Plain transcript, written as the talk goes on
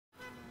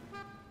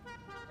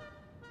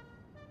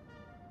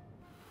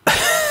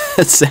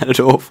That sounded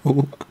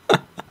awful.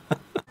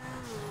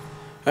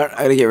 Alright,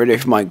 I gotta get ready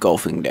for my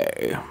golfing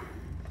day.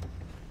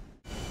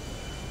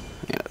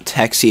 Yeah,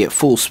 taxi at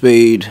full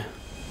speed.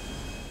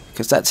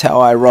 Because that's how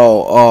I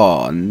roll.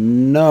 Oh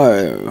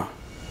no.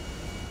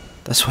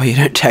 That's why you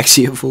don't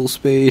taxi at full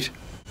speed.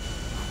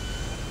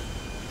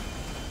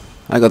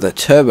 I got the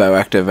turbo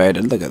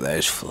activated. Look at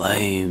those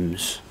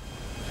flames.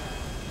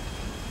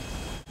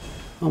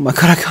 Oh my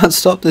god, I can't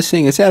stop this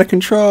thing. It's out of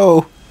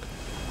control.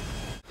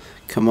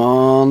 Come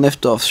on,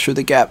 lift off. Through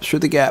the gap, through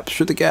the gap,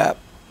 through the gap.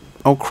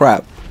 Oh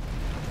crap.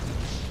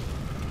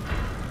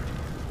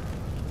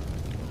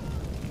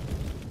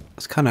 I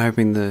was kind of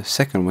hoping the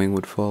second wing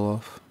would fall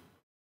off.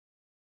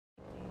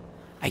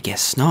 I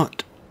guess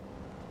not.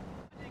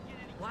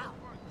 Wow,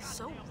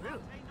 so rude.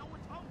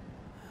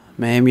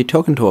 Ma'am, you're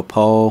talking to a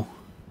pole.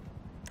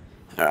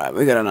 Alright,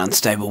 we got an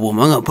unstable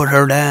woman. I'm gonna put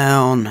her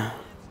down.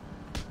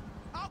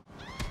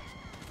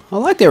 I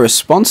like their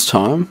response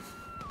time.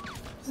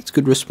 That's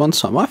good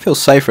response time. I feel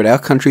safer at our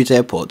country's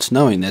airports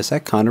knowing there's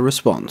that kind of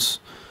response.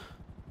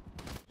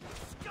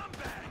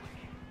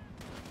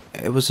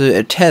 It was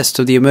a test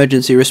of the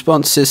emergency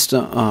response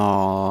system.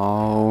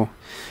 Oh,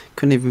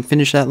 couldn't even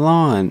finish that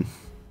line.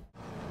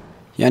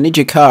 Yeah, I need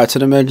your car. It's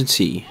an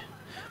emergency.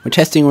 We're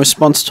testing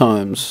response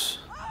times.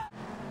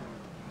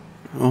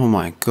 Oh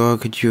my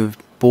god, could you have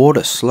bought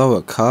a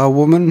slower car,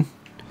 woman?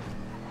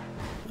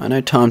 I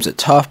know times are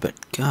tough, but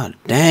god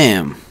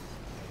damn.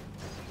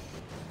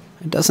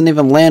 It doesn't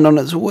even land on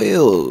its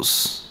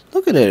wheels.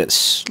 Look at it,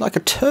 it's like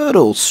a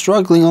turtle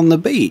struggling on the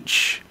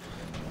beach.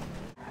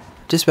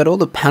 Just about all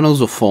the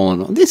panels are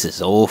falling. This is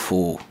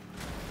awful.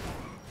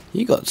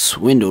 You got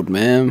swindled,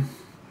 ma'am.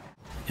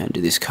 Can't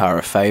do this car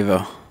a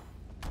favour.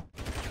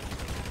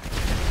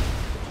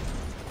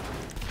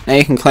 Now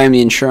you can claim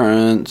the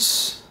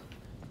insurance.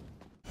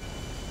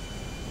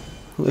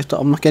 Lift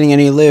up. I'm not getting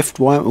any lift.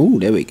 Why? Ooh,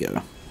 there we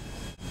go.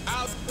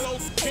 How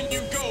close can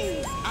you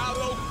go? How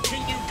low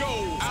can you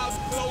go? How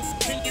close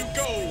can you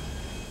go?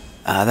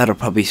 That'll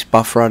probably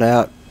buff right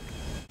out.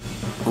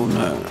 Oh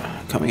no.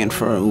 Coming in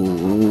for a...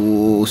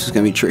 Ooh, this is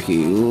gonna be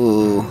tricky.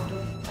 Ooh.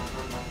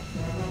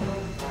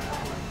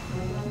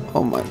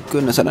 Oh my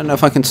goodness, I don't know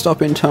if I can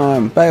stop in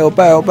time. Bail,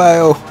 bail,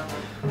 bail.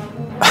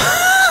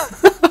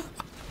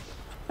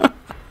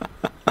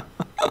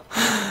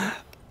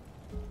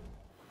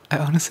 I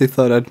honestly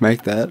thought I'd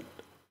make that.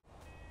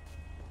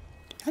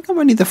 How come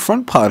only the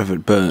front part of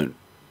it burnt?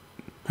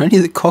 Only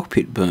the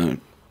cockpit burnt.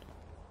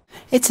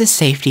 It's a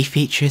safety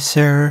feature,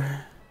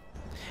 sir.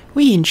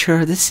 We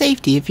ensure the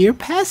safety of your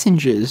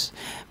passengers.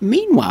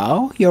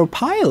 Meanwhile, your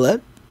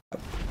pilot...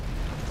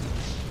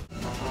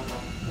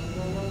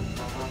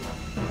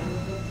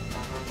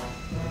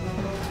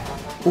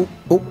 Oh,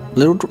 oh,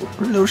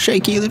 little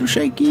shaky, little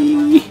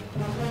shaky.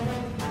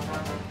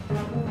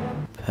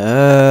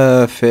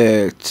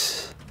 Perfect.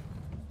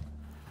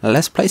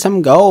 Let's play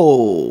some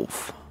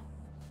golf.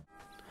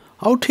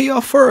 I'll tee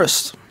off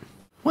first.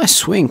 My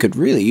swing could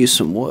really use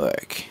some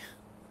work.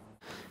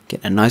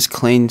 Get a nice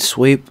clean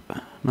sweep.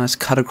 Nice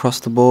cut across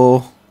the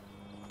ball.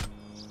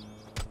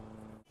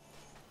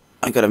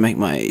 I gotta make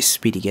my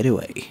speedy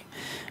getaway.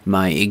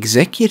 My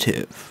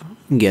executive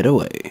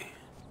getaway.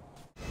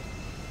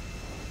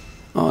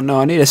 Oh no,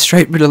 I need a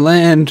straight bit of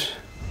land.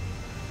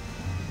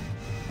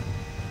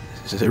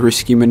 This is a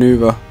risky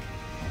maneuver.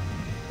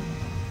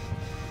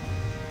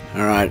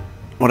 Alright,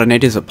 what I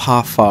need is a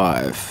par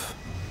 5.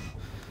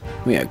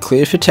 We are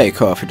clear for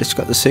takeoff. We just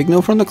got the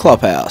signal from the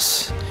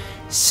clubhouse.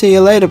 See you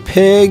later,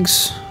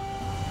 pigs.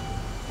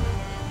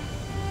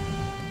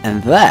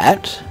 And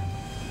that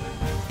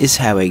is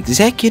how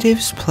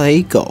executives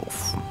play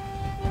golf.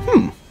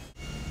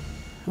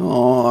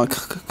 Oh, I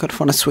gotta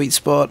find a sweet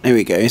spot. Here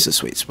we go, here's a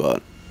sweet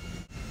spot.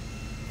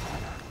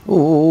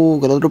 Oh,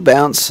 got a little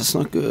bounce. That's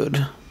not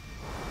good.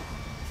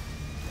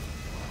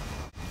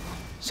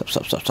 Stop,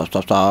 stop, stop, stop,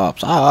 stop, stop,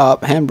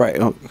 stop. Handbrake.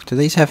 Oh, do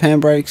these have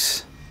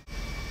handbrakes?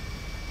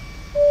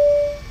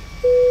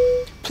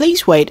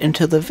 Please wait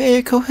until the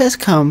vehicle has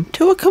come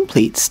to a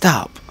complete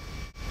stop.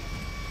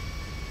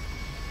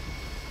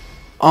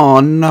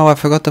 Oh no, I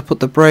forgot to put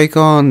the brake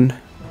on.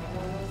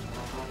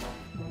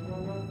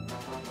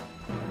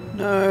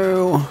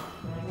 No.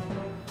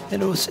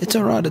 It's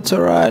alright, it's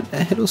alright.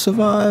 It'll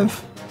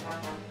survive.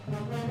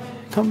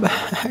 Come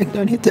back.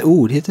 Don't hit the...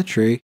 Ooh, hit the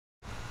tree.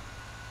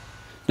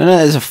 No,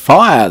 there's a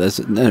fire. There's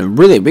a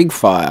really big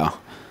fire.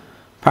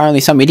 Apparently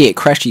some idiot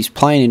crashed his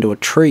plane into a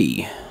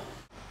tree.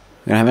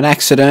 We're gonna have an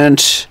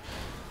accident.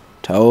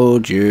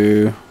 Told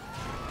you.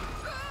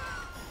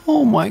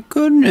 Oh my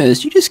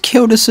goodness, you just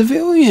killed a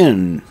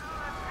civilian.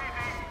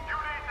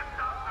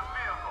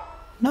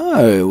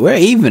 No, we're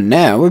even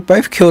now. We've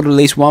both killed at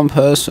least one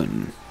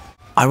person.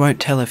 I won't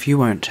tell if you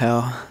won't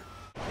tell.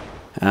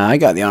 I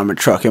got the armored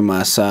truck in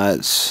my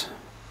sights.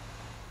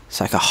 It's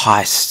like a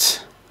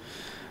heist.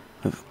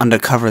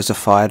 Undercover as a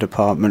fire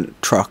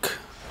department truck.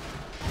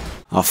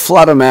 I'll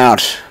flood them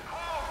out.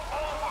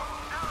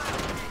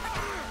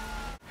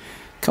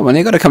 Come on,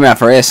 you gotta come out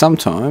for air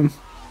sometime.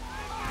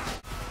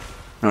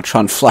 I'll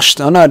try and flush...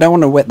 Oh no, I don't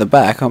want to wet the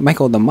back. I'll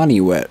make all the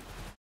money wet.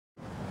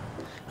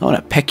 I want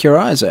to peck your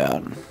eyes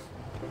out.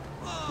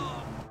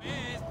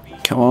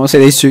 Come on, see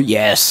these two?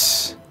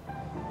 Yes!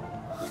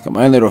 Got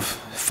my own little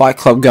fight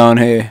club going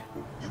here.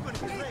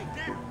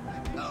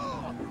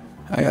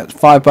 I got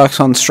 $5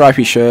 on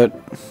Stripey shirt.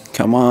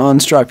 Come on,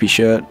 Stripey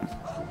shirt.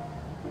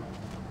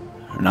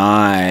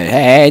 Nice.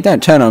 Hey,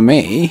 don't turn on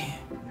me.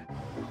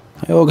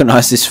 I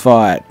organised this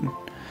fight.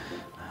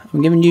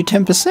 I'm giving you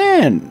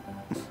 10%.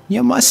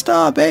 You're my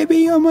star, baby.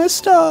 You're my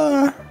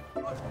star.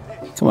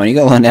 Come on, you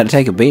gotta learn how to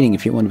take a beating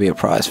if you want to be a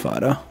prize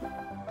fighter.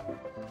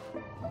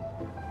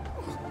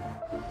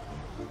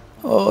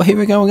 Oh, here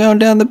we go. We're going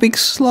down the big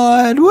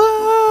slide.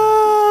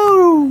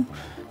 Whoa!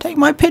 Take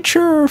my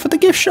picture for the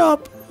gift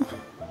shop.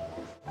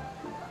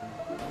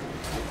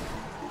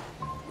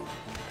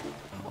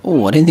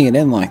 Oh, I didn't think it'd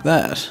end like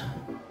that.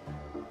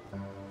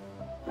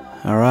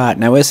 Alright,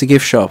 now where's the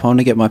gift shop? I want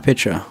to get my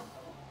picture.